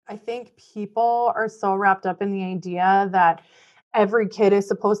I think people are so wrapped up in the idea that every kid is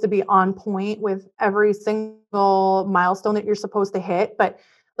supposed to be on point with every single milestone that you're supposed to hit. But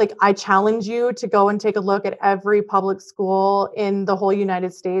like, I challenge you to go and take a look at every public school in the whole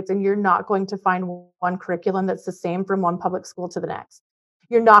United States, and you're not going to find one curriculum that's the same from one public school to the next.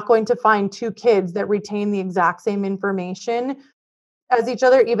 You're not going to find two kids that retain the exact same information as each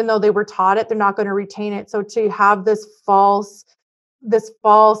other, even though they were taught it, they're not going to retain it. So to have this false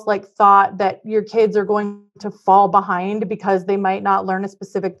like thought that your kids are going to fall behind because they might not learn a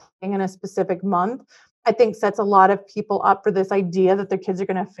specific thing in a specific month, I think sets a lot of people up for this idea that their kids are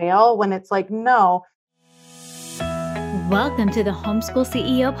going to fail, when it's like, no. Welcome to the Homeschool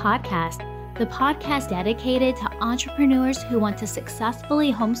CEO podcast, the podcast dedicated to entrepreneurs who want to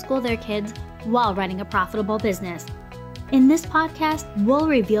successfully homeschool their kids while running a profitable business. In this podcast, we'll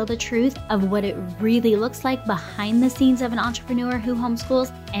reveal the truth of what it really looks like behind the scenes of an entrepreneur who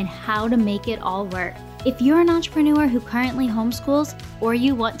homeschools and how to make it all work. If you're an entrepreneur who currently homeschools or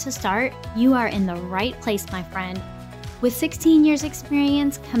you want to start, you are in the right place, my friend. With 16 years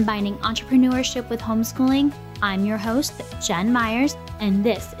experience combining entrepreneurship with homeschooling, I'm your host, Jen Myers, and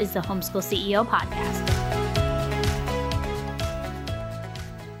this is the Homeschool CEO podcast.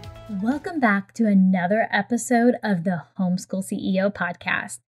 Welcome back to another episode of the Homeschool CEO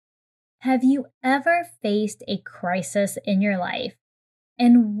podcast. Have you ever faced a crisis in your life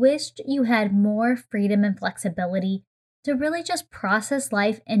and wished you had more freedom and flexibility to really just process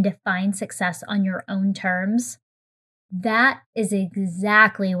life and define success on your own terms? That is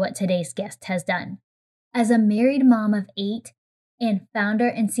exactly what today's guest has done. As a married mom of 8 and founder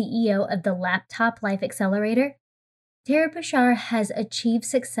and CEO of the Laptop Life Accelerator, Tara Bushaw has achieved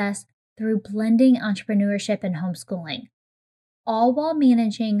success through blending entrepreneurship and homeschooling, all while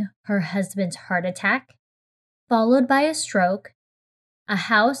managing her husband's heart attack, followed by a stroke, a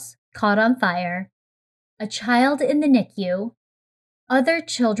house caught on fire, a child in the NICU, other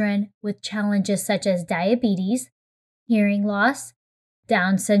children with challenges such as diabetes, hearing loss,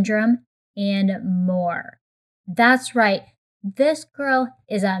 Down syndrome, and more. That's right, this girl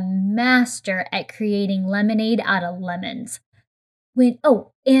is a master at creating lemonade out of lemons.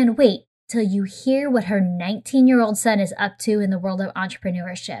 And wait till you hear what her 19-year-old son is up to in the world of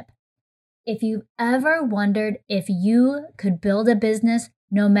entrepreneurship. If you've ever wondered if you could build a business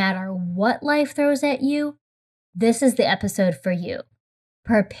no matter what life throws at you, this is the episode for you.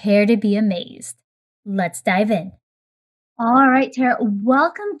 Prepare to be amazed. Let's dive in. All right, Tara,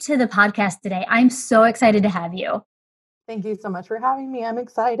 welcome to the podcast today. I'm so excited to have you. Thank you so much for having me. I'm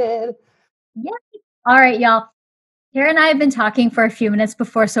excited. Yeah. All right, y'all. Tara and I have been talking for a few minutes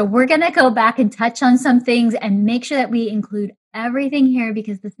before, so we're going to go back and touch on some things and make sure that we include everything here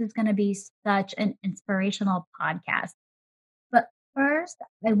because this is going to be such an inspirational podcast. But first,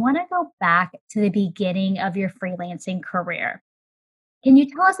 I want to go back to the beginning of your freelancing career. Can you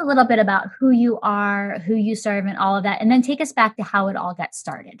tell us a little bit about who you are, who you serve, and all of that, and then take us back to how it all got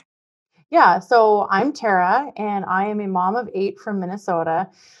started? Yeah, so I'm Tara, and I am a mom of 8 from Minnesota.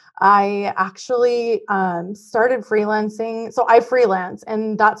 I actually started freelancing. So I freelance,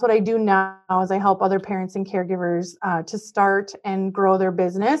 and that's what I do now is I help other parents and caregivers to start and grow their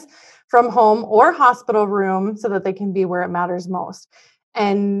business from home or hospital room so that they can be where it matters most.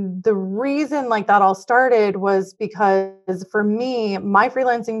 And the reason like that all started was because for me, my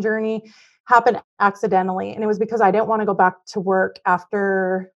freelancing journey happened accidentally. And it was because I didn't want to go back to work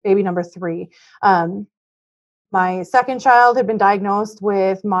after baby number 3. My second child had been diagnosed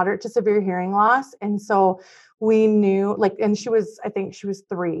with moderate to severe hearing loss. And so we knew and I think she was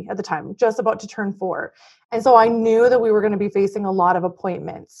 3 at the time, just about to turn 4. And so I knew that we were going to be facing a lot of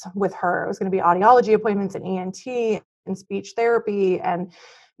appointments with her. It was going to be audiology appointments and ENT and speech therapy and,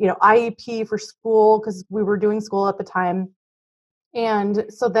 IEP for school because we were doing school at the time. And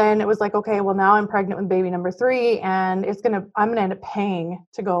so then it was like, okay, well now I'm pregnant with baby number 3 and I'm going to end up paying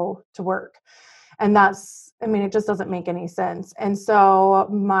to go to work. And it just doesn't make any sense. And so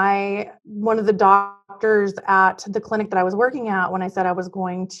one of the doctors at the clinic that I was working at, when I said I was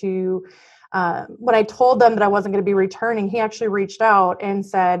going to, when I told them that I wasn't going to be returning, he actually reached out and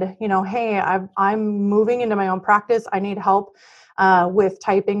said, hey, I'm moving into my own practice. I need help with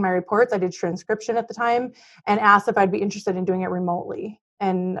typing my reports. I did transcription at the time and asked if I'd be interested in doing it remotely.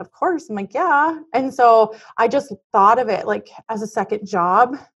 And of course, I'm like, yeah. And so I just thought of it like as a second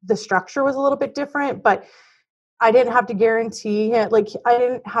job. The structure was a little bit different, but I didn't have to guarantee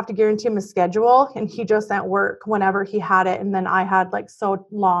him a schedule, and he just sent work whenever he had it. And then I had so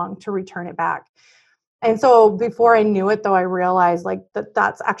long to return it back. And so before I knew it, though, I realized like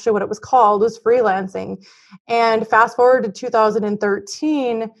that's actually what it was called, was freelancing. And fast forward to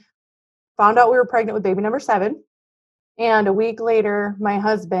 2013, found out we were pregnant with baby number 7. And a week later, my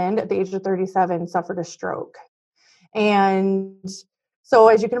husband, at the age of 37, suffered a stroke. And so,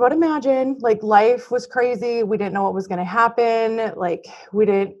 as you can about imagine, like life was crazy. We didn't know what was going to happen. Like we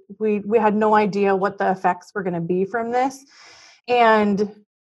had no idea what the effects were going to be from this. And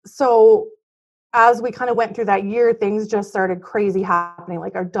so, as we kind of went through that year, things just started crazy happening.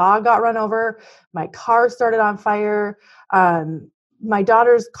 Like our dog got run over, my car started on fire, my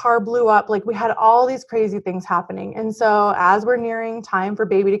daughter's car blew up. Like we had all these crazy things happening. And so as we're nearing time for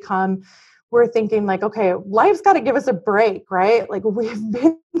baby to come, we're thinking like, okay, life's got to give us a break, right? Like we've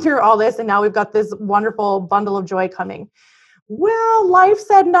been through all this and now we've got this wonderful bundle of joy coming. Well, life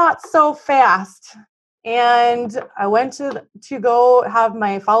said not so fast. And I went to go have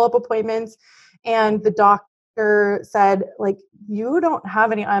my follow-up appointments, and the doctor said, like, you don't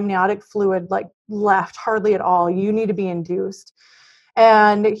have any amniotic fluid like left hardly at all. You need to be induced.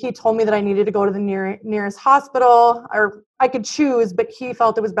 And he told me that I needed to go to the nearest hospital, or I could choose, but he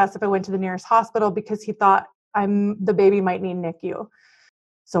felt it was best if I went to the nearest hospital because he thought the baby might need NICU.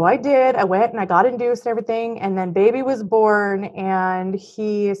 So I did. I went and I got induced and everything. And then baby was born, and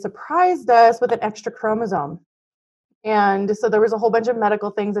he surprised us with an extra chromosome. And so there was a whole bunch of medical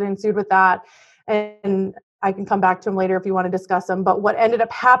things that ensued with that. And I can come back to him later if you want to discuss them. But what ended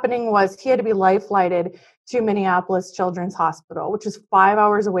up happening was he had to be life flighted to Minneapolis Children's Hospital, which is 5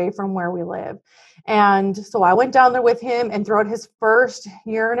 hours away from where we live. And so I went down there with him, and throughout his first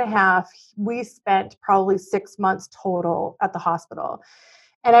year and a half, we spent probably 6 months total at the hospital.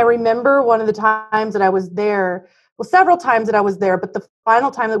 And I remember one of the times that I was there, well, several times that I was there, but the final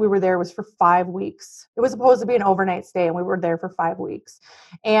time that we were there was for 5 weeks. It was supposed to be an overnight stay, and we were there for 5 weeks.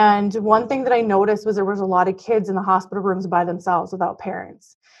 And one thing that I noticed was there was a lot of kids in the hospital rooms by themselves without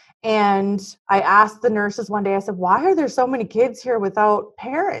parents. And I asked the nurses one day, I said, why are there so many kids here without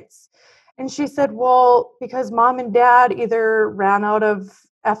parents? And she said, well, because mom and dad either ran out of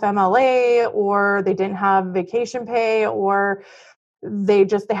FMLA, or they didn't have vacation pay, or they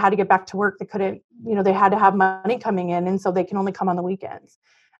had to get back to work. They couldn't, they had to have money coming in, and so they can only come on the weekends.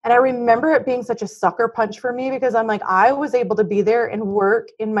 And I remember it being such a sucker punch for me, because I'm like, I was able to be there and work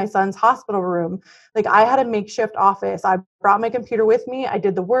in my son's hospital room. Like I had a makeshift office. I brought my computer with me. I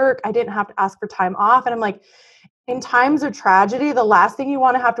did the work. I didn't have to ask for time off. And I'm like, in times of tragedy, the last thing you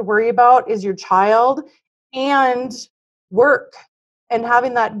want to have to worry about is your child and work, and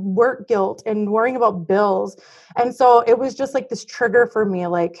having that work guilt and worrying about bills. And so it was just like this trigger for me,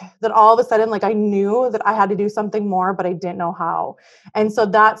 like that all of a sudden, like I knew that I had to do something more, but I didn't know how. And so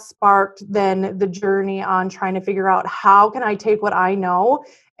that sparked then the journey on trying to figure out, how can I take what I know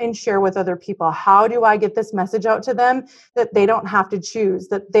and share with other people? How do I get this message out to them that they don't have to choose,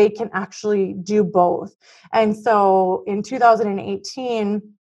 that they can actually do both? And so in 2018,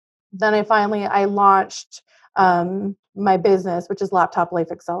 then I launched my business, which is Laptop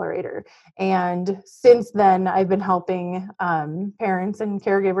Life Accelerator. And since then, I've been helping parents and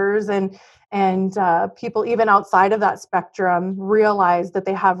caregivers and people even outside of that spectrum realize that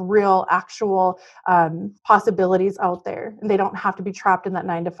they have real, actual possibilities out there, and they don't have to be trapped in that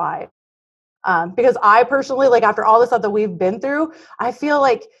 9 to 5. Because I personally, like after all the stuff that we've been through, I feel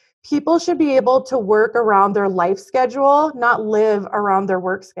like people should be able to work around their life schedule, not live around their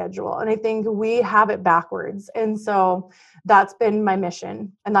work schedule. And I think we have it backwards. And so that's been my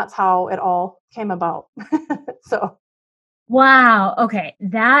mission, and that's how it all came about. So, Wow. Okay.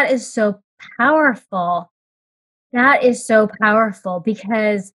 That is so powerful. That is so powerful,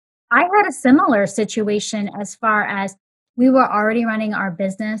 because I had a similar situation as far as we were already running our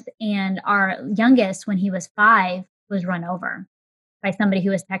business, and our youngest, when he was 5, was run over by somebody who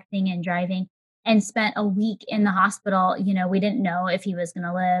was texting and driving, and spent a week in the hospital. We didn't know if he was going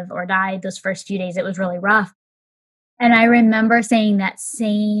to live or die. Those first few days, it was really rough. And I remember saying that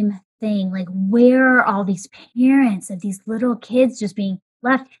same thing, like, where are all these parents of these little kids just being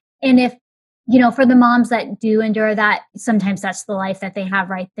left? And if, for the moms that do endure that, sometimes that's the life that they have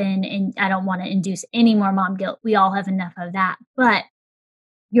right then. And I don't want to induce any more mom guilt. We all have enough of that. But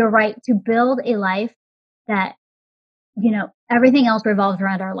you're right, to build a life that, everything else revolves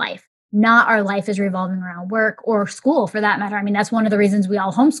around our life. Not our life is revolving around work or school, for that matter. I mean, that's one of the reasons we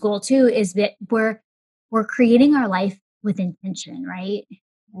all homeschool too, is that we're creating our life with intention, right?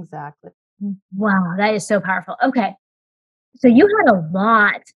 exactly. Wow, that is so powerful. Okay. So you had a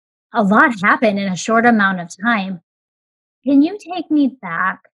lot happen in a short amount of time. Can you take me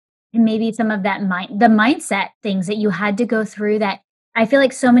back and maybe some of that the mindset things that you had to go through that I feel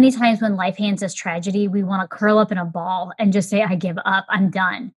like so many times when life hands us tragedy, we wanna curl up in a ball and just say, "I give up, I'm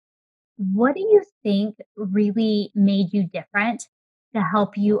done." What do you think really made you different to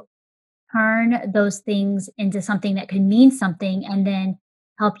help you turn those things into something that could mean something and then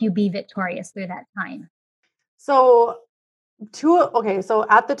help you be victorious through that time? So so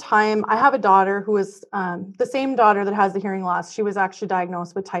at the time, I have a daughter who is the same daughter that has the hearing loss. She was actually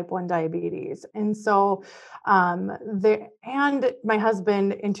diagnosed with type 1 diabetes. And so, and my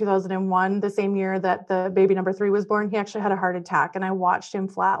husband in 2001, the same year that the baby number three was born, he actually had a heart attack. And I watched him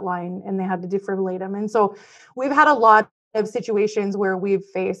flatline and they had to defibrillate him. And so we've had a lot of situations where we've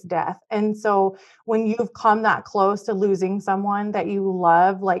faced death. And so when you've come that close to losing someone that you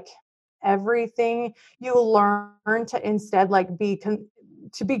love, like everything, you learn to instead like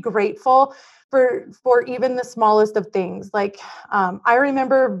to be grateful for even the smallest of things. Like I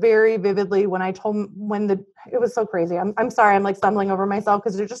remember very vividly when I told when the it was so crazy. I'm sorry, I'm like stumbling over myself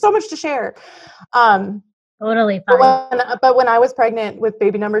because there's just so much to share. Um, Totally but fine. when I was pregnant with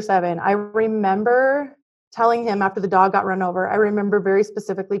baby number seven, I remember telling him after the dog got run over. I remember very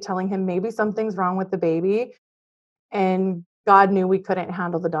specifically telling him maybe something's wrong with the baby and God knew we couldn't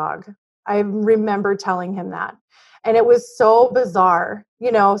handle the dog. I remember telling him that. And it was so bizarre,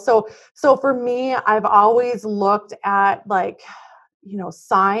 you know. So for me, I've always looked at like, you know,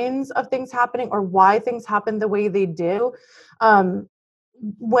 signs of things happening or why things happen the way they do. Um,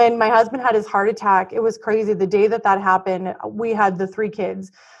 when my husband had his heart attack, it was crazy. The day that that happened, we had the three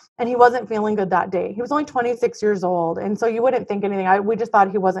kids and he wasn't feeling good that day. He was only 26 years old. And so you wouldn't think anything. We just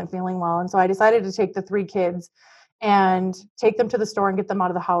thought he wasn't feeling well. And so I decided to take the three kids and take them to the store and get them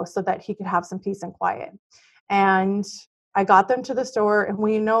out of the house so that he could have some peace and quiet. And I got them to the store and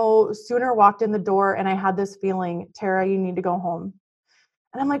we no sooner walked in the door and I had this feeling, Tara, you need to go home.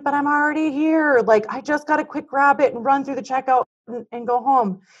 And I'm like, but I'm already here. Like, I just got to quick grab it and run through the checkout and go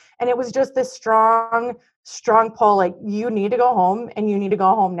home. And it was just this strong pull, like, you need to go home and you need to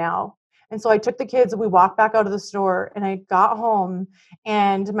go home now. And so I took the kids and we walked back out of the store and I got home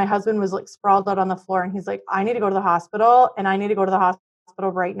and my husband was like sprawled out on the floor and he's like, I need to go to the hospital and I need to go to the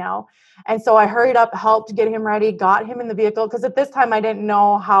hospital right now. And so I hurried up, helped get him ready, got him in the vehicle. Cause at this time I didn't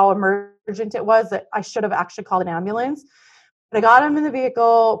know how emergent it was that I should have actually called an ambulance. But I got him in the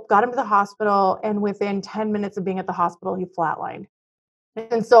vehicle, got him to the hospital, and within 10 minutes of being at the hospital, he flatlined.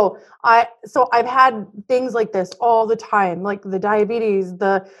 And so I've had things like this all the time, like the diabetes,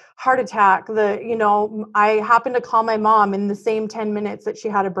 the heart attack, I happened to call my mom in the same 10 minutes that she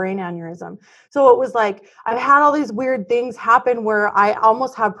had a brain aneurysm. So it was like I've had all these weird things happen where I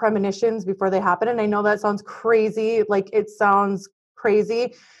almost have premonitions before they happen. And I know that sounds crazy, like it sounds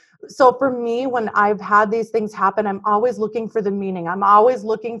crazy. So for me, when I've had these things happen, I'm always looking for the meaning. I'm always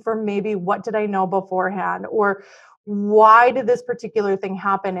looking for maybe what did I know beforehand or why did this particular thing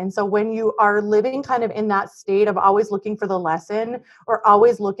happen? And so when you are living kind of in that state of always looking for the lesson or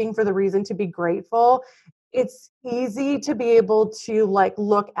always looking for the reason to be grateful, it's easy to be able to like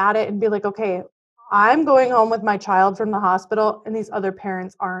look at it and be like, okay, I'm going home with my child from the hospital and these other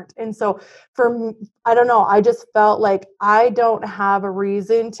parents aren't. And so I don't know, I just felt like I don't have a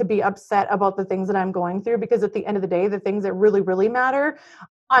reason to be upset about the things that I'm going through because at the end of the day, the things that really, really matter,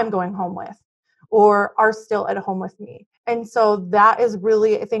 I'm going home with or are still at home with me. And so that is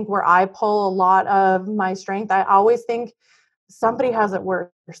really, I think, where I pull a lot of my strength. I always think somebody has it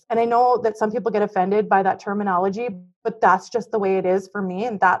worse. And I know that some people get offended by that terminology, but that's just the way it is for me.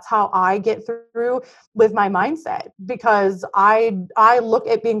 And that's how I get through with my mindset because I look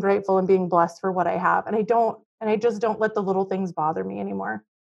at being grateful and being blessed for what I have. And I just don't let the little things bother me anymore.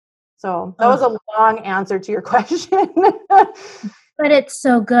 So that was Ugh, a long answer to your question. but it's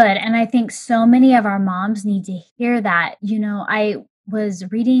so good, and I think so many of our moms need to hear that. I was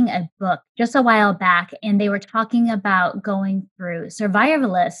reading a book just a while back, and they were talking about going through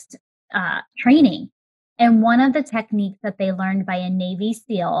survivalist, training, and one of the techniques that they learned by a Navy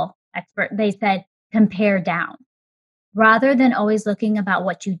SEAL expert, they said, "Compare down." Rather than always looking about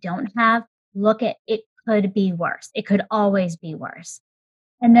what you don't have, look at it could be worse. It could always be worse.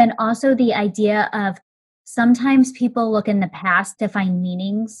 And then also the idea of sometimes people look in the past to find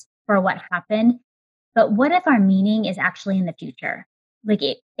meanings for what happened, but what if our meaning is actually in the future? Like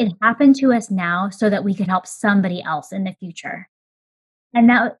it happened to us now so that we could help somebody else in the future. And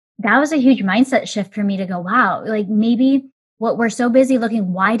that was a huge mindset shift for me to go, wow, like maybe what we're so busy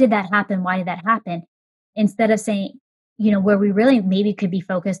looking, why did that happen? Why did that happen? Instead of saying, where we really maybe could be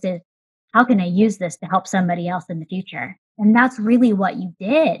focused is how can I use this to help somebody else in the future? And that's really what you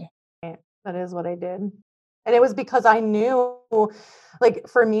did. That is what I did. And it was because I knew, like,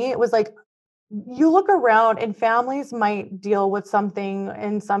 for me, it was like you look around and families might deal with something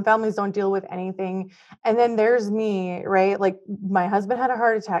and some families don't deal with anything. And then there's me, right? Like my husband had a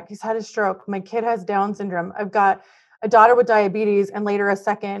heart attack, he's had a stroke, my kid has Down syndrome. I've got a daughter with diabetes and later a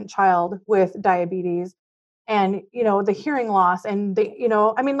second child with diabetes and the hearing loss and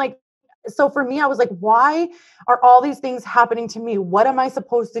I mean like so for me I was like, why are all these things happening to me? What am I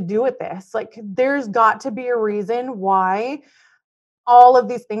supposed to do with this? Like there's got to be a reason why all of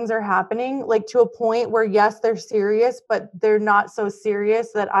these things are happening, like to a point where yes they're serious but they're not so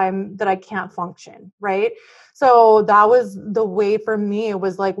serious that I can't function, right? So that was the way for me. It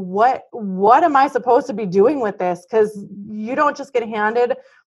was like, what am I supposed to be doing with this? Because you don't just get handed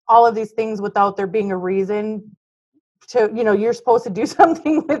all of these things without there being a reason to, you're supposed to do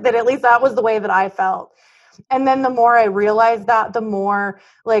something with it. At least that was the way that I felt. And then the more I realized that, the more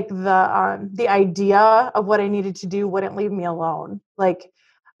like the idea of what I needed to do wouldn't leave me alone. Like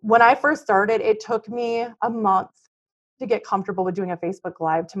when I first started, it took me a month to get comfortable with doing a Facebook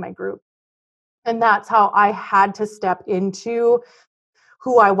Live to my group. And that's how I had to step into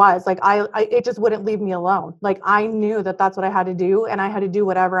who I was. Like I it just wouldn't leave me alone. Like I knew that that's what I had to do, and I had to do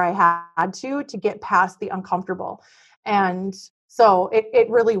whatever I had to get past the uncomfortable. And so it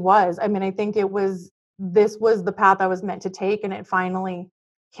really was. I mean, I think this was the path I was meant to take, and it finally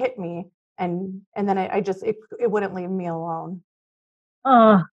hit me. And then I just it wouldn't leave me alone.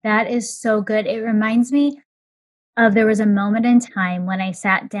 Oh, that is so good. It reminds me of there was a moment in time when I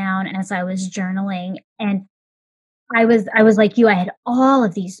sat down as I was journaling, and I was like you, I had all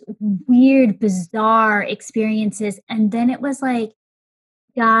of these weird, bizarre experiences, and then it was like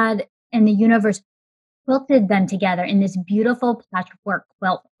God and the universe quilted them together in this beautiful patchwork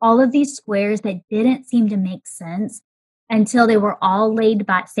quilt. All of these squares that didn't seem to make sense until they were all laid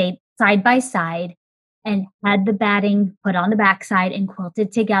by say side by side and had the batting put on the backside and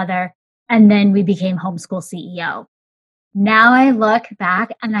quilted together, and then we became Homeschool CEO. Now I look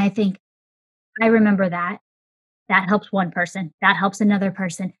back and I think, I remember that. That helps one person, that helps another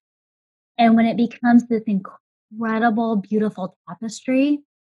person. And when it becomes this incredible, beautiful tapestry,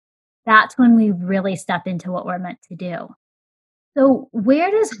 that's when we really step into what we're meant to do. So,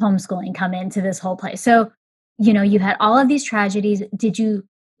 where does homeschooling come into this whole place? So, you had all of these tragedies. Did you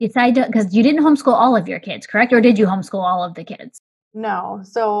decide to, because you didn't homeschool all of your kids, correct? Or did you homeschool all of the kids? No.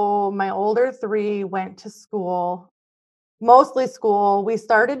 So my older three went to school, mostly school. We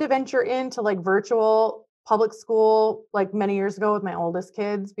started to venture into like virtual public school like many years ago with my oldest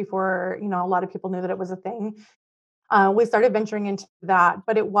kids before, a lot of people knew that it was a thing. We started venturing into that,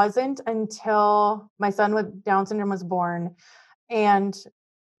 but it wasn't until my son with Down syndrome was born. And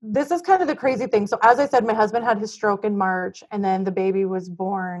this is kind of the crazy thing. So, as I said, my husband had his stroke in March, and then the baby was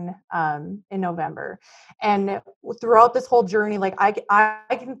born in November. And throughout this whole journey, like I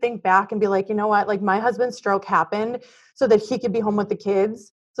can think back and be like, you know what? Like my husband's stroke happened so that he could be home with the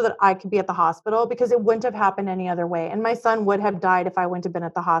kids, so that I could be at the hospital, because it wouldn't have happened any other way. And my son would have died if I wouldn't have been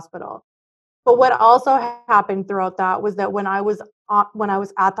at the hospital. But what also happened throughout that was that when I was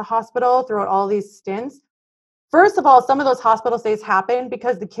at the hospital throughout all these stints, first of all, some of those hospital stays happened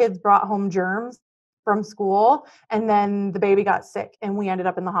because the kids brought home germs from school, and then the baby got sick and we ended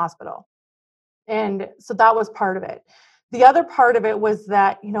up in the hospital. And so that was part of it. The other part of it was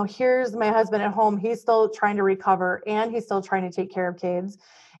that, here's my husband at home. He's still trying to recover and he's still trying to take care of kids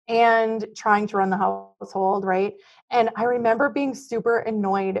and trying to run the household, right? And I remember being super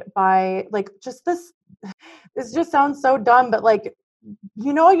annoyed by like just this just sounds so dumb, but like,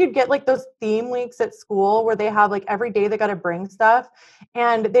 you'd get like those theme weeks at school where they have like every day they got to bring stuff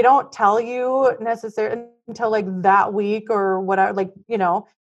and they don't tell you necessarily until like that week or whatever, like,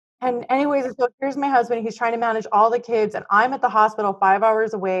 and anyways, so here's my husband. He's trying to manage all the kids, and I'm at the hospital 5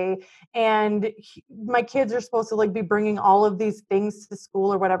 hours away. And my kids are supposed to like be bringing all of these things to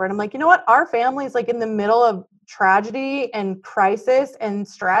school or whatever. And I'm like, you know what? Our family is like in the middle of tragedy and crisis and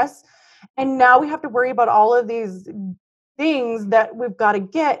stress, and now we have to worry about all of these things that we've got to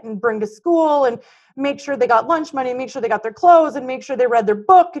get and bring to school and make sure they got lunch money, make sure they got their clothes, and make sure they read their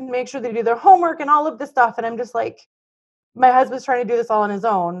book and make sure they do their homework and all of this stuff. And I'm just like, my husband's trying to do this all on his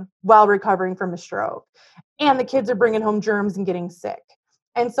own while recovering from a stroke. And the kids are bringing home germs and getting sick.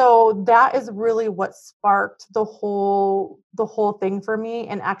 And so that is really what sparked the whole thing for me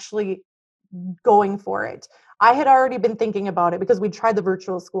and actually going for it. I had already been thinking about it because we tried the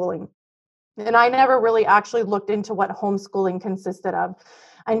virtual schooling. And I never really actually looked into what homeschooling consisted of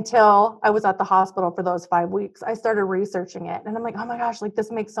until I was at the hospital for those 5 weeks. I started researching it and I'm like, oh my gosh, like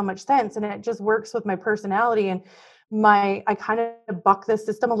this makes so much sense. And it just works with my personality and I kind of buck the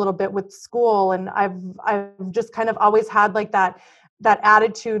system a little bit with school. And I've just kind of always had like that that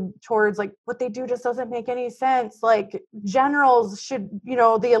attitude towards like what they do just doesn't make any sense. Like generals should,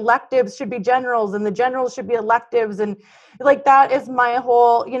 the electives should be generals and the generals should be electives. And like, that is my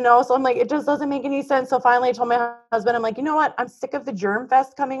whole, so I'm like, it just doesn't make any sense. So finally I told my husband, I'm like, you know what? I'm sick of the germ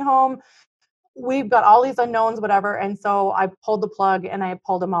fest coming home. We've got all these unknowns, whatever. And so I pulled the plug and I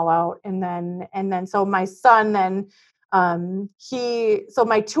pulled them all out. And then, so my son then, so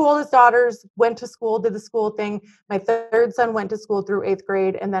my two oldest daughters went to school, did the school thing. My third son went to school through 8th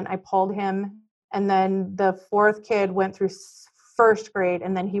grade, and then I pulled him. And then the fourth kid went through first grade,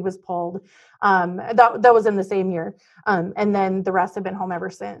 and then he was pulled. That was in the same year. And then the rest have been home ever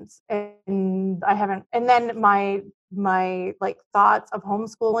since. And I haven't, and then my like thoughts of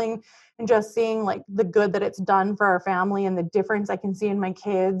homeschooling and just seeing like the good that it's done for our family and the difference I can see in my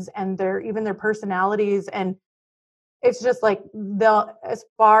kids and their personalities. And it's just like as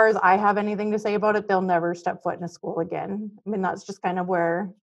far as I have anything to say about it, they'll never step foot in a school again. I mean, that's just kind of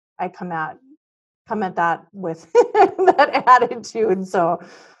where I come at that with that attitude. So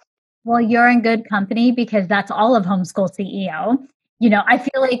Well, you're in good company because that's all of Homeschool CEO. I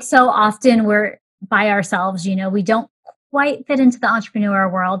feel like so often we're by ourselves, we don't quite fit into the entrepreneur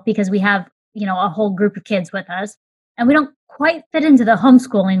world because we have, a whole group of kids with us. And we don't quite fit into the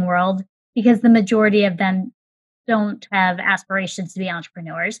homeschooling world because the majority of them don't have aspirations to be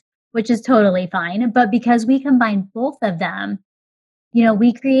entrepreneurs, which is totally fine. But because we combine both of them,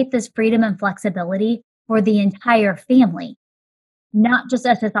 we create this freedom and flexibility for the entire family, not just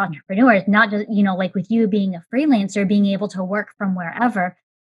us as entrepreneurs, not just, like with you being a freelancer, being able to work from wherever,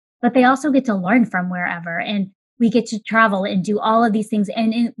 but they also get to learn from wherever. And we get to travel and do all of these things.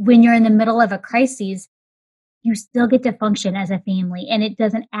 And when you're in the middle of a crisis, you still get to function as a family, and it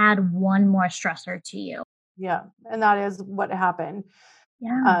doesn't add one more stressor to you. yeah, and that is what happened.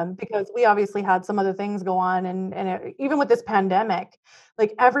 Yeah. Because we obviously had some other things go on, and even with this pandemic,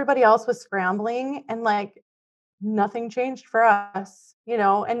 like everybody else was scrambling, and like nothing changed for us,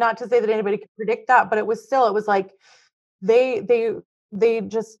 and not to say that anybody could predict that, but it was like they they they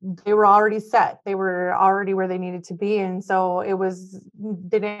were already set. They were already where they needed to be. And so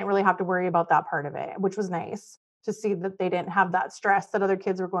they didn't really have to worry about that part of it, which was nice to see that they didn't have that stress that other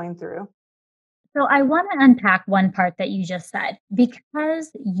kids were going through. So I want to unpack one part that you just said because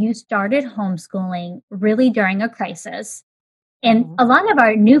you started homeschooling really during a crisis. And Mhm. a lot of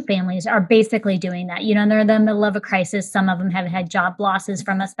our new families are basically doing that. They're in the middle of a crisis. Some of them have had job losses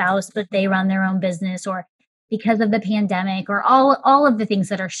from a spouse, but they run their own business, or because of the pandemic, or all of the things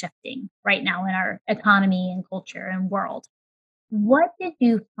that are shifting right now in our economy and culture and world. What did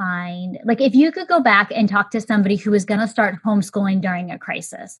you find? Like, if you could go back and talk to somebody who was going to start homeschooling during a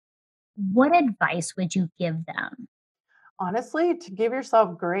crisis, what advice would you give them? Honestly, to give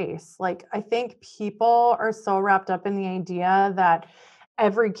yourself grace. Like, I think people are so wrapped up in the idea that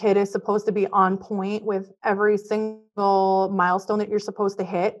every kid is supposed to be on point with every single milestone that you're supposed to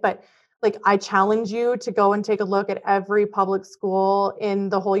hit. But like, I challenge you to go and take a look at every public school in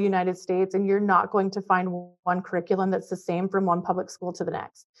the whole United States, and you're not going to find one curriculum that's the same from one public school to the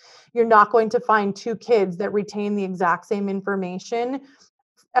next. You're not going to find two kids that retain the exact same information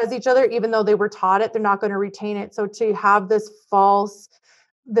as each other, even though they were taught it. They're not going to retain it. So to have this false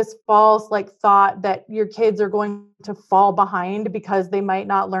like thought that your kids are going to fall behind because they might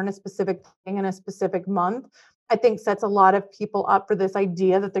not learn a specific thing in a specific month, I think sets a lot of people up for this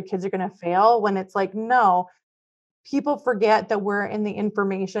idea that their kids are going to fail, when it's like, no. People forget that we're in the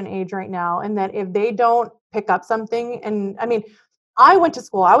information age right now, and that if they don't pick up something, and I mean, I went to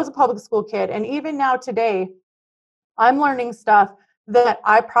school, I was a public school kid, and even now today I'm learning stuff that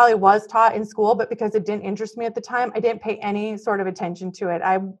I probably was taught in school, but because it didn't interest me at the time, I didn't pay any sort of attention to it.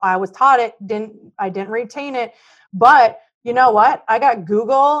 I was taught it, I didn't retain it. But you know what? I got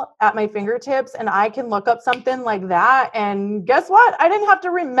Google at my fingertips, and I can look up something like that. And guess what? I didn't have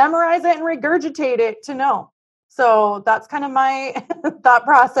to memorize it and regurgitate it to know. So that's kind of my thought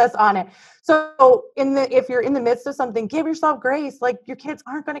process on it. So if you're in the midst of something, give yourself grace. Like, your kids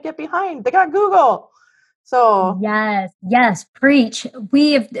aren't going to get behind. They got Google. So Yes, yes, preach.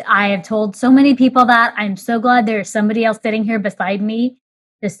 I have told so many people that. I'm so glad there's somebody else sitting here beside me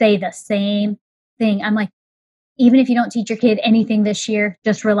to say the same thing. I'm like, even if you don't teach your kid anything this year,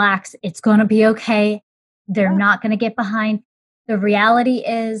 just relax. It's going to be okay. They're yeah, not going to get behind. The reality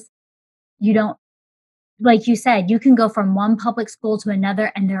is, you don't, like you said, you can go from one public school to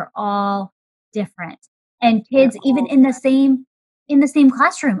another and they're all different. And they're kids, even all in the same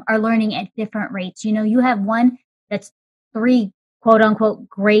classroom, are learning at different rates. You have one that's 3 quote unquote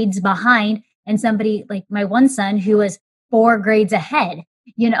grades behind, and somebody like my one son who was 4 grades ahead.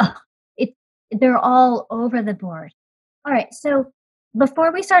 You know, it they're all over the board. All right. So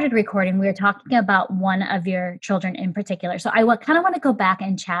Before we started recording, we were talking about one of your children in particular. So I kind of want to go back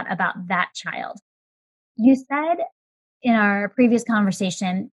and chat about that child. You said in our previous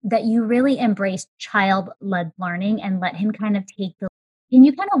conversation that you really embraced child-led learning and let him kind of take the. Can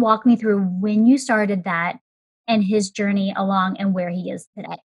you kind of walk me through when you started that and his journey along and where he is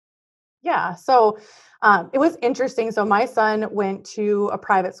today? Yeah. So it was interesting. So my son went to a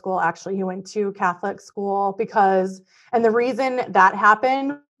private school. Actually, he went to Catholic school and the reason that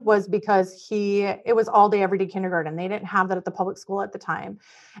happened was because it was all day, every day kindergarten. They didn't have that at the public school at the time.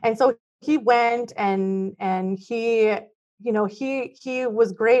 And so he went and he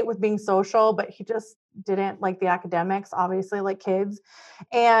was great with being social, but he just didn't like the academics, obviously, like kids.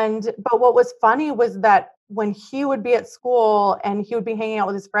 But what was funny was that when he would be at school and he would be hanging out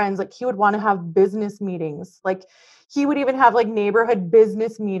with his friends, like he would want to have business meetings. Like he would even have like neighborhood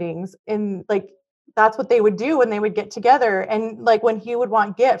business meetings, and like that's what they would do when they would get together. And like when he would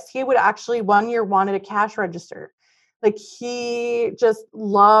want gifts, he would actually one year wanted a cash register. Like he just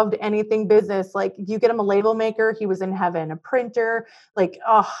loved anything business. Like you get him a label maker, he was in heaven, a printer, like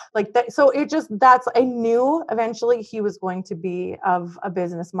oh, like that. So I knew eventually he was going to be of a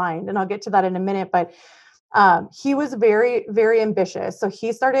business mind, and I'll get to that in a minute. But he was very, very ambitious. So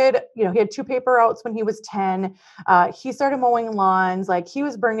he started, he had two paper routes when he was 10. He started mowing lawns. Like he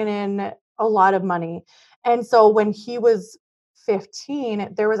was bringing in a lot of money. And so when he was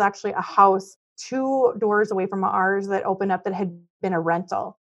 15, there was actually a house 2 doors away from ours that opened up that had been a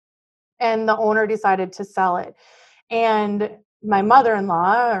rental. And the owner decided to sell it. And my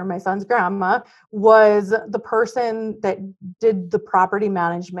mother-in-law, or my son's grandma, was the person that did the property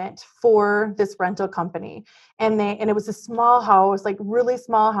management for this rental company. And it was a small house, like really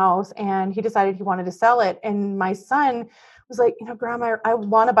small house, and he decided he wanted to sell it. And my son was like, Grandma, I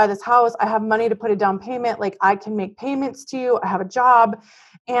want to buy this house. I have money to put a down payment. Like I can make payments to you. I have a job.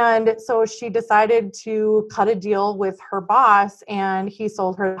 And so she decided to cut a deal with her boss, and he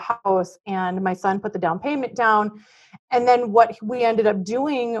sold her the house, and my son put the down payment down. And then what we ended up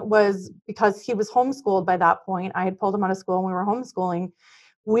doing was, because he was homeschooled by that point, I had pulled him out of school and we were homeschooling.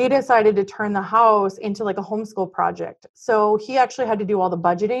 We decided to turn the house into like a homeschool project. So he actually had to do all the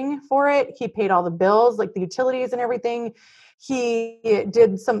budgeting for it. He paid all the bills, like the utilities and everything. He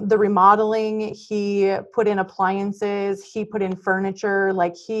did the remodeling. He put in appliances. He put in furniture.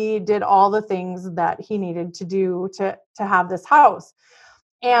 Like he did all the things that he needed to do to have this house.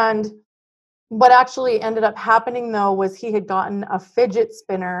 And what actually ended up happening though was he had gotten a fidget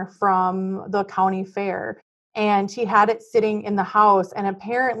spinner from the county fair, and he had it sitting in the house, and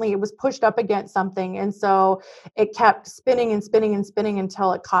apparently it was pushed up against something, and so it kept spinning and spinning and spinning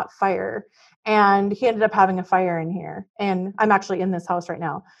until it caught fire. And he ended up having a fire in here, and I'm actually in this house right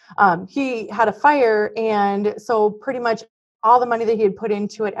now. He had a fire, and so pretty much all the money that he had put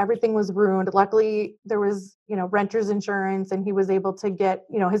into it, everything was ruined. Luckily there was renter's insurance, and he was able to get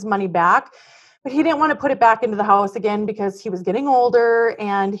his money back. But he didn't want to put it back into the house again because he was getting older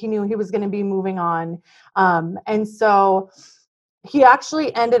and he knew he was going to be moving on. And so he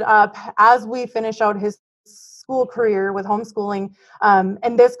actually ended up, as we finish out his school career with homeschooling,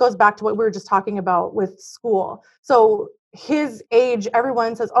 and this goes back to what we were just talking about with school. So his age,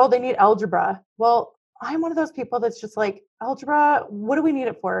 everyone says, oh, they need algebra. Well, I'm one of those people that's just like, algebra, what do we need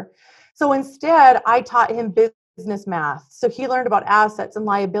it for? So instead, I taught him business math. So he learned about assets and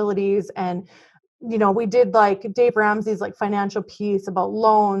liabilities, and we did like Dave Ramsey's like financial piece about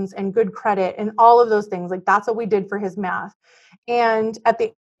loans and good credit and all of those things. Like that's what we did for his math. And at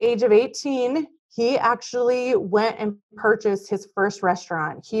the age of 18, he actually went and purchased his first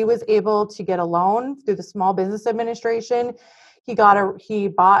restaurant. He was able to get a loan through the Small Business Administration. He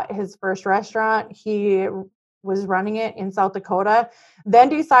bought his first restaurant. He was running it in South Dakota, then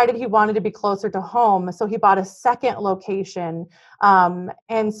decided he wanted to be closer to home. So he bought a second location.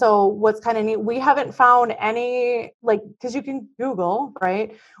 And so what's kind of neat, we haven't found any, like, because you can Google,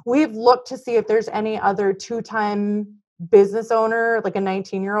 right? We've looked to see if there's any other two-time business owner, like a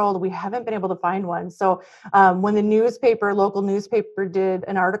 19-year-old. We haven't been able to find one. So when the local newspaper did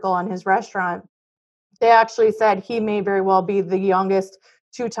an article on his restaurant, they actually said he may very well be the youngest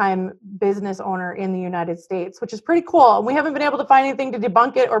two-time business owner in the United States, which is pretty cool. And we haven't been able to find anything to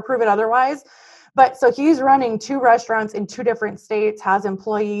debunk it or prove it otherwise. But so he's running 2 restaurants in 2 different states, has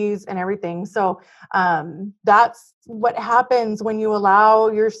employees and everything. So that's what happens when you allow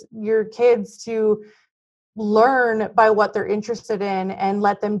your kids to learn by what they're interested in and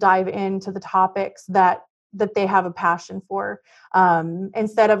let them dive into the topics that they have a passion for,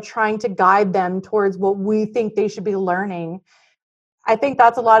 instead of trying to guide them towards what we think they should be learning. I think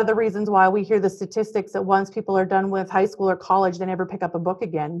that's a lot of the reasons why we hear the statistics that once people are done with high school or college, they never pick up a book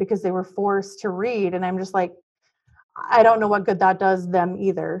again because they were forced to read. And I'm just like, I don't know what good that does them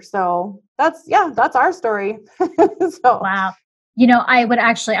either. So that's our story. So Wow. I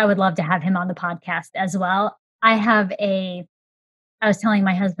would love to have him on the podcast as well. I was telling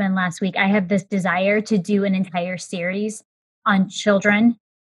my husband last week, I have this desire to do an entire series on children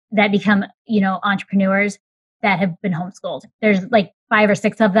that become, entrepreneurs that have been homeschooled. There's like 5 or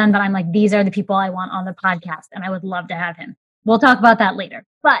 6 of them that I'm like, these are the people I want on the podcast, and I would love to have him. We'll talk about that later.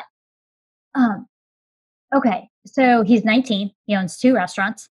 But, um, okay, so he's 19. He owns 2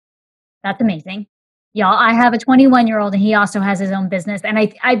 restaurants. That's amazing. Y'all, I have a 21-year-old and he also has his own business, and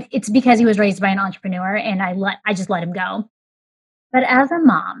I it's because he was raised by an entrepreneur, and I just let him go. But as a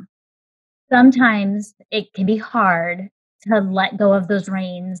mom, sometimes it can be hard to let go of those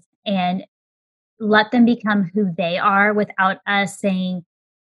reins and let them become who they are without us saying,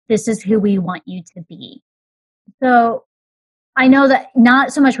 "This is who we want you to be." So, I know that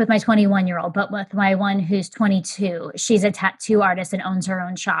not so much with my 21-year-old, but with my one who's 22. She's a tattoo artist and owns her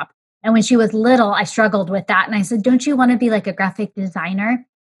own shop. And when she was little, I struggled with that, and I said, "Don't you wanna be like a graphic designer?"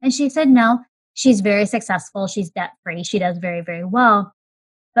 And she said, "No." She's very successful, she's debt-free, she does very, very well.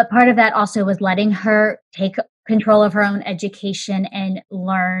 But part of that also was letting her take control of her own education and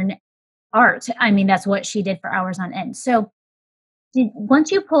learn art. I mean, that's what she did for hours on end. So,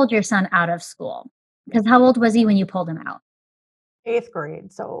 once you pulled your son out of school, because how old was he when you pulled him out? eighth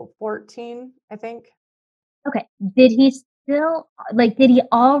grade, so 14, I think. Okay. Did he still did he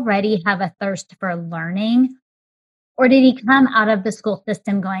already have a thirst for learning? Or did he come out of the school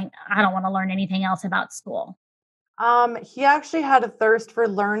system going, I don't want to learn anything else about school? He actually had a thirst for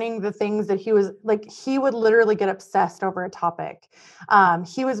learning the things that he was like, he would literally get obsessed over a topic.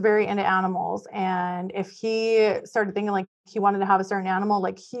 He was very into animals. And if he started thinking like he wanted to have a certain animal,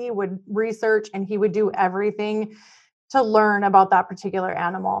 like he would research and he would do everything to learn about that particular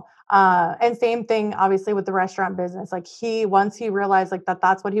animal. And same thing, obviously, with the restaurant business. Like once he realized like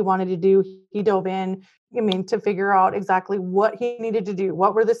that's what he wanted to do, he dove in. I mean, to figure out exactly what he needed to do,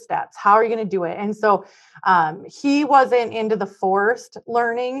 what were the steps, how are you going to do it? And so he wasn't into the forced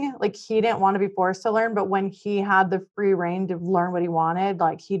learning. Like he didn't want to be forced to learn, but when he had the free reign to learn what he wanted,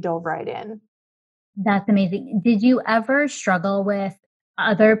 like he dove right in. That's amazing. Did you ever struggle with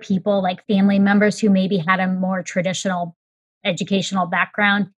other people, like family members who maybe had a more traditional educational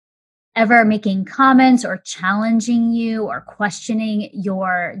background, ever making comments or challenging you or questioning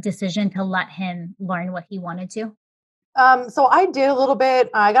your decision to let him learn what he wanted to? So I did a little bit.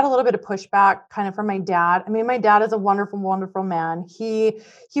 I got a little bit of pushback, kind of from my dad. I mean, my dad is a wonderful, wonderful man. He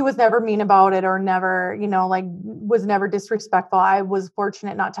was never mean about it, or never, like was never disrespectful. I was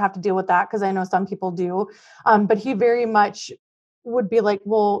fortunate not to have to deal with that because I know some people do. But he very much would be like,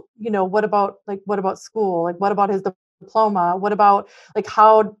 well, what about school? Like, what about his diploma? What about like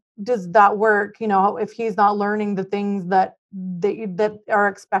how does that work? If he's not learning the things that are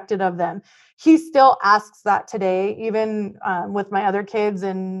expected of them. He still asks that today, even with my other kids,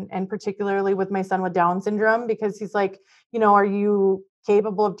 and particularly with my son with Down syndrome, because he's like, are you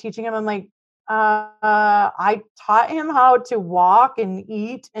capable of teaching him? I'm like, I taught him how to walk and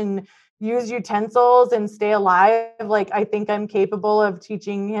eat and use utensils and stay alive. Like, I think I'm capable of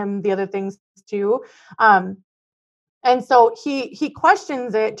teaching him the other things too. Um, and so he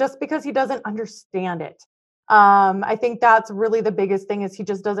questions it just because he doesn't understand it. I think that's really the biggest thing, is he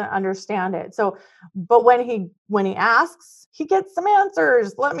just doesn't understand it. So, but when he asks, he gets some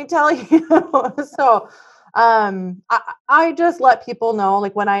answers, let me tell you. So I just let people know,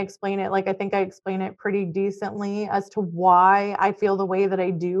 like when I explain it, like I think I explain it pretty decently as to why I feel the way that I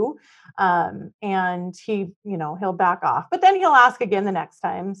do. And he'll back off, but then he'll ask again the next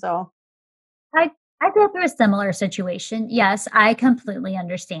time. So I I go through a similar situation. Yes, I completely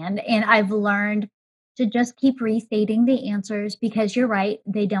understand, and I've learned to just keep restating the answers because you're right,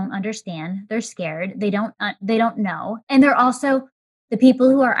 they don't understand. They're scared. They don't know. And they're also the people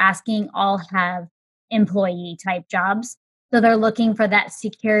who are asking all have employee type jobs. So they're looking for that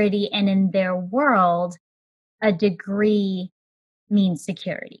security, and in their world, a degree means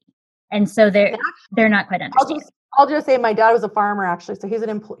security. And so they're not quite I'll understanding. just I'll just say my dad was a farmer actually, so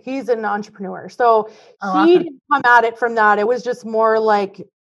he's an entrepreneur. So Oh, he awesome. didn't come at it from that. It was just more like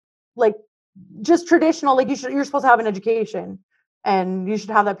just traditional. Like you're supposed to have an education, and you should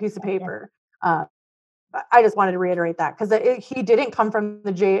have that piece of Yeah. paper. Uh, I just wanted to reiterate that because he didn't come from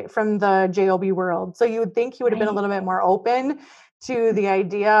the job world, so you would think he would have been a Right. little bit more open to the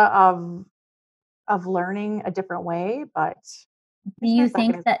idea of learning a different way, but Do he's kind you of stuck in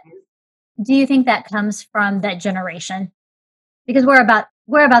think his that ways. Do you think that comes from that generation? because we're about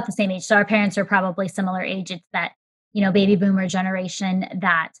the same age. So our parents are probably similar age. It's that, baby boomer generation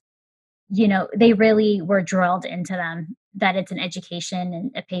that, they really were drilled into them that it's an education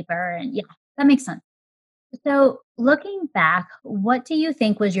and a paper. And yeah, that makes sense. So looking back, what do you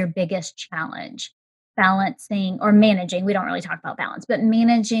think was your biggest challenge balancing or managing? We don't really talk about balance, but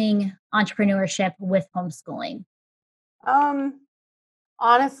managing entrepreneurship with homeschooling. Um,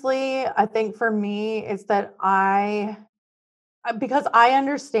 Honestly, I think for me, it's that because I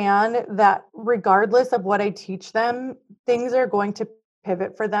understand that regardless of what I teach them, things are going to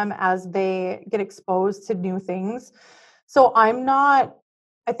pivot for them as they get exposed to new things. So I'm not,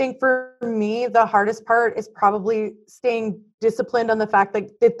 I think for me, the hardest part is probably staying disciplined on the fact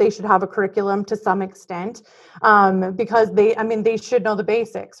that they should have a curriculum to some extent, because I mean, they should know the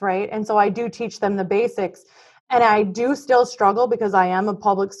basics, right? And so I do teach them the basics. And I do still struggle because I am a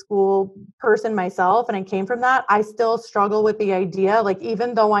public school person myself and I came from that. I still struggle with the idea, like,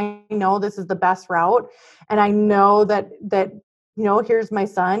 even though I know this is the best route and I know that here's my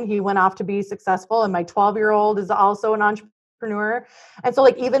son, he went off to be successful, and my 12-year-old is also an entrepreneur. And so,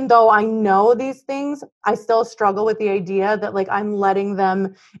 like, even though I know these things, I still struggle with the idea that, like, I'm letting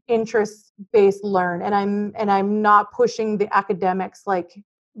them interest based learn, and I'm not pushing the academics like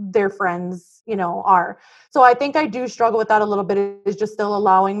their friends are. So I think I do struggle with that a little bit, is just still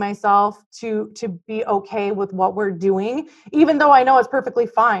allowing myself to be okay with what we're doing, even though I know it's perfectly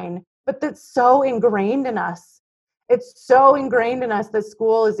fine. But that's so ingrained in us. It's so ingrained in us that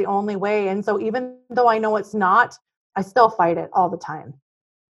school is the only way. And so even though I know it's not, I still fight it all the time.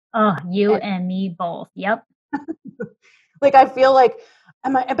 Oh, you And and me both. Yep. like, I feel like,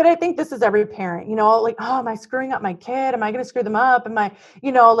 but I think this is every parent, like, oh, am I screwing up my kid? Am I going to screw them up? Am I,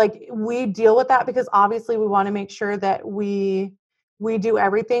 like, we deal with that because obviously we want to make sure that we do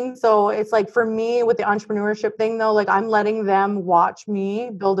everything. So it's like, for me with the entrepreneurship thing though, like, I'm letting them watch me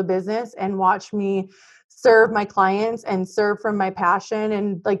build a business and watch me serve my clients and serve from my passion.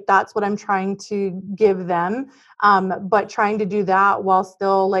 And like, that's what I'm trying to give them. But trying to do that while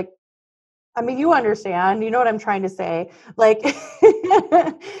still, like, I mean, you understand, you know what I'm trying to say. Like,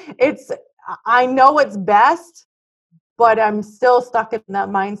 it's, I know it's best, but I'm still stuck in that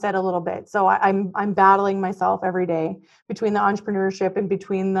mindset a little bit. So I'm battling myself every day between the entrepreneurship and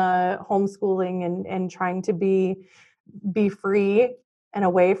between the homeschooling and trying to be free and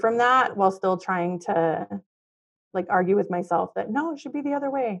away from that, while still trying to, like, argue with myself that no, it should be the other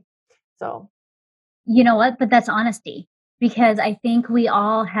way. So You know what? But that's honesty, because I think we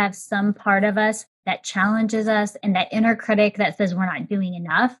all have some part of us that challenges us and that inner critic that says we're not doing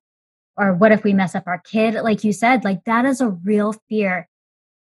enough. Or what if we mess up our kid? Like you said, like that is a real fear,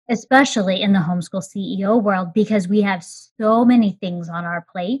 especially in the homeschool CEO world, because we have so many things on our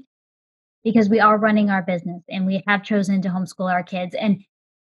plate because we are running our business and we have chosen to homeschool our kids. And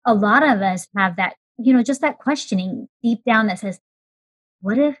a lot of us have that, just that questioning deep down that says,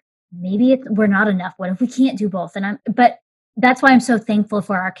 what if maybe we're not enough? What if we can't do both? But that's why I'm so thankful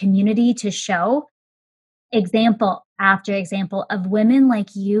for our community to show example after example of women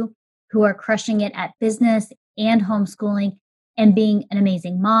like you who are crushing it at business and homeschooling and being an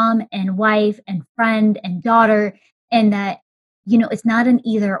amazing mom and wife and friend and daughter. And that, it's not an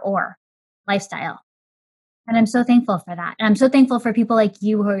either or lifestyle. And I'm so thankful for that. And I'm so thankful for people like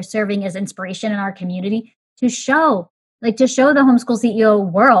you who are serving as inspiration in our community to show the homeschool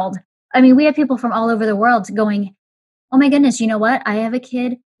CEO world. I mean, we have people from all over the world going, oh my goodness, you know what? I have a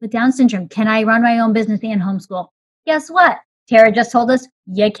kid with Down syndrome. Can I run my own business and homeschool? Guess what? Tara just told us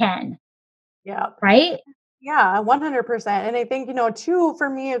you can, yeah. right? Yeah, 100%. And I think, too, for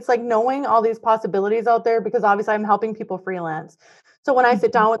me, it's like knowing all these possibilities out there, because obviously I'm helping people freelance. So when I sit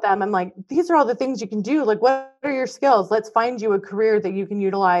Mhm. down with them, I'm like, these are all the things you can do. Like, what are your skills? Let's find you a career that you can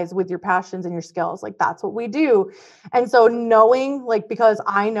utilize with your passions and your skills. Like, that's what we do. And so knowing, like, because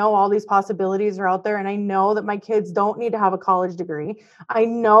I know all these possibilities are out there, and I know that my kids don't need to have a college degree. I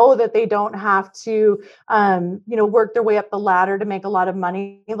know that they don't have to work their way up the ladder to make a lot of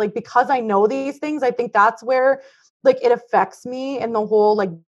money. Like, because I know these things, I think that's where, like, it affects me and the whole,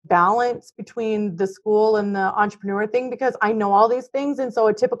 like, balance between the school and the entrepreneur thing, because I know all these things. And so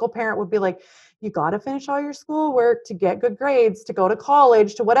a typical parent would be like, you got to finish all your schoolwork to get good grades, to go to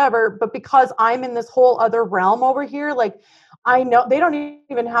college, to whatever. But because I'm in this whole other realm over here, like, I know they don't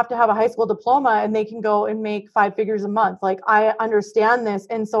even have to have a high school diploma and they can go and make 5 figures a month. Like, I understand this.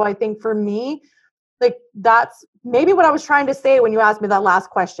 And so I think for me, like, that's maybe what I was trying to say when you asked me that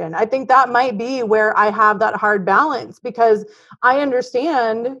last question. I think that might be where I have that hard balance, because I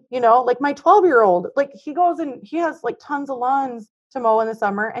understand, like, my 12-year-old, like, he goes and he has like tons of lawns to mow in the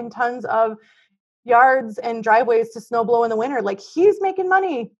summer and tons of yards and driveways to snow blow in the winter. Like, he's making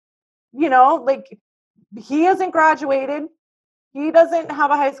money, like, he hasn't graduated. He doesn't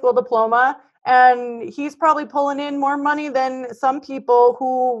have a high school diploma, and he's probably pulling in more money than some people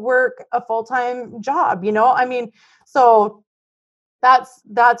who work a full-time job, I mean, so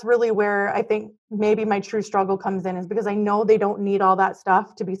that's really where I think maybe my true struggle comes in, is because I know they don't need all that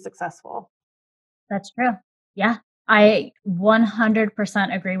stuff to be successful. That's true. Yeah, I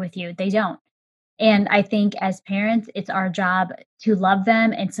 100% agree with you. They don't. And I think as parents, it's our job to love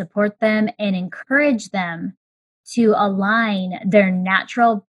them and support them and encourage them to align their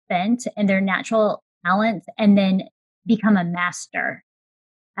natural bent and their natural talents, and then become a master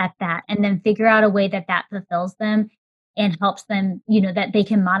at that, and then figure out a way that fulfills them and helps them, that they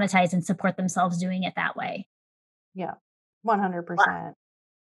can monetize and support themselves doing it that way. Yeah, Wow. 100%.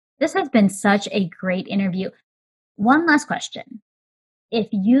 This has been such a great interview. One last question. If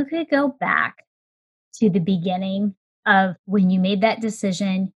you could go back to the beginning of when you made that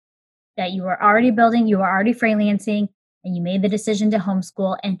decision that you were already building, you were already freelancing, and you made the decision to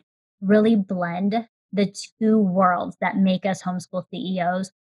homeschool and really blend the two worlds that make us homeschool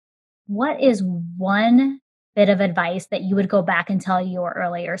CEOs, what is one bit of advice that you would go back and tell your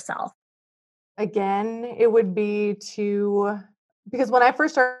earlier self? Again, it would be because when I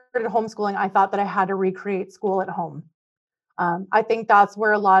first started homeschooling, I thought that I had to recreate school at home. I think that's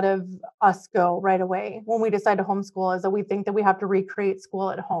where a lot of us go right away when we decide to homeschool, is that we think that we have to recreate school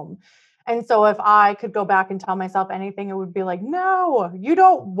at home. And so if I could go back and tell myself anything, it would be like, no, you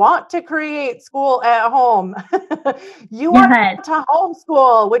don't want to create school at home. You want Yes. to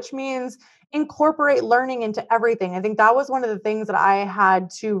homeschool, which means incorporate learning into everything. I think that was one of the things that I had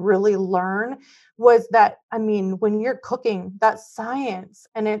to really learn, was that, I mean, when you're cooking, that's science,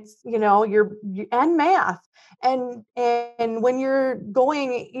 and it's, and math. And when you're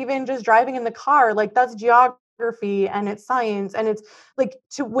going, even just driving in the car, like, that's geography and it's science, and it's like,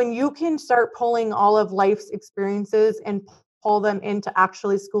 when you can start pulling all of life's experiences and pull them into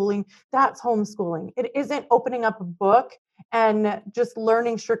actually schooling, that's homeschooling. It isn't opening up a book and just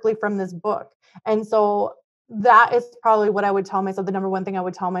learning strictly from this book. And so that is probably what I would tell myself. The number one thing I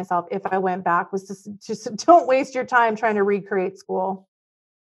would tell myself if I went back was just don't waste your time trying to recreate school.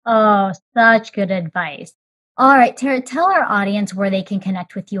 Oh, such good advice. All right, Tara, tell our audience where they can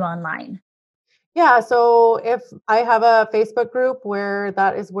connect with you online. Yeah, so if I have a Facebook group where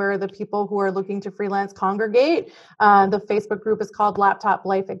that is where the people who are looking to freelance congregate. The Facebook group is called Laptop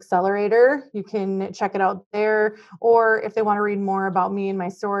Life Accelerator. You can check it out there. Or if they want to read more about me and my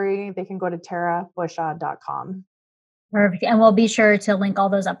story, they can go to tarabushaw.com. Perfect. And we'll be sure to link all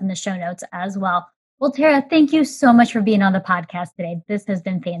those up in the show notes as well. Well, Tara, thank you so much for being on the podcast today. This has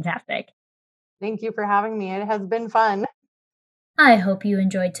been fantastic. Thank you for having me. It has been fun. I hope you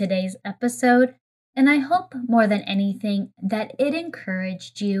enjoyed today's episode, and I hope more than anything that it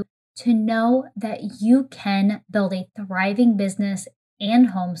encouraged you to know that you can build a thriving business and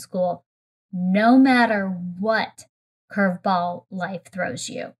homeschool no matter what curveball life throws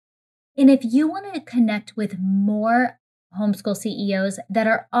you. And if you want to connect with more homeschool CEOs that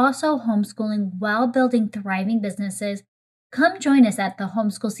are also homeschooling while building thriving businesses, come join us at the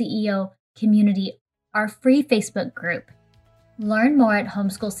Homeschool CEO Community, our free Facebook group. Learn more at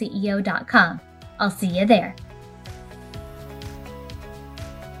homeschoolceo.com. I'll see you there.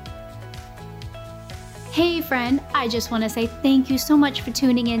 Hey friend, I just want to say thank you so much for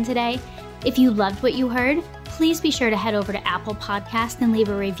tuning in today. If you loved what you heard, please be sure to head over to Apple Podcasts and leave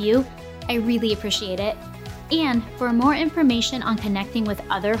a review. I really appreciate it. And for more information on connecting with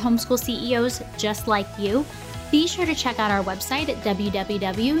other homeschool CEOs just like you, be sure to check out our website at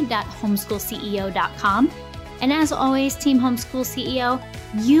www.homeschoolceo.com. And as always, Team Homeschool CEO,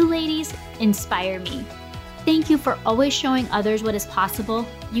 you ladies inspire me. Thank you for always showing others what is possible.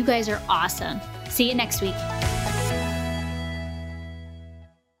 You guys are awesome. See you next week.